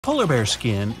Polar bear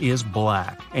skin is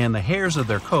black, and the hairs of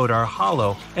their coat are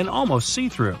hollow and almost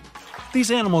see-through. These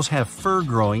animals have fur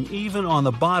growing even on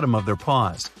the bottom of their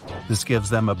paws. This gives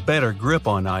them a better grip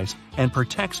on ice and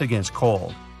protects against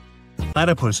cold.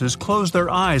 Platypuses close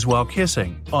their eyes while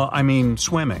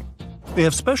swimming. They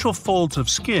have special folds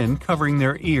of skin covering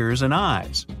their ears and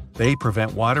eyes. They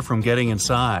prevent water from getting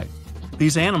inside.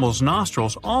 These animals'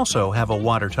 nostrils also have a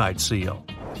watertight seal.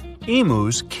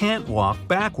 Emus can't walk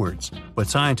backwards, but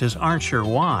scientists aren't sure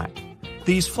why.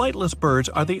 These flightless birds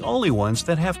are the only ones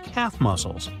that have calf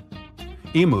muscles.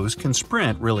 Emus can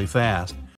sprint really fast,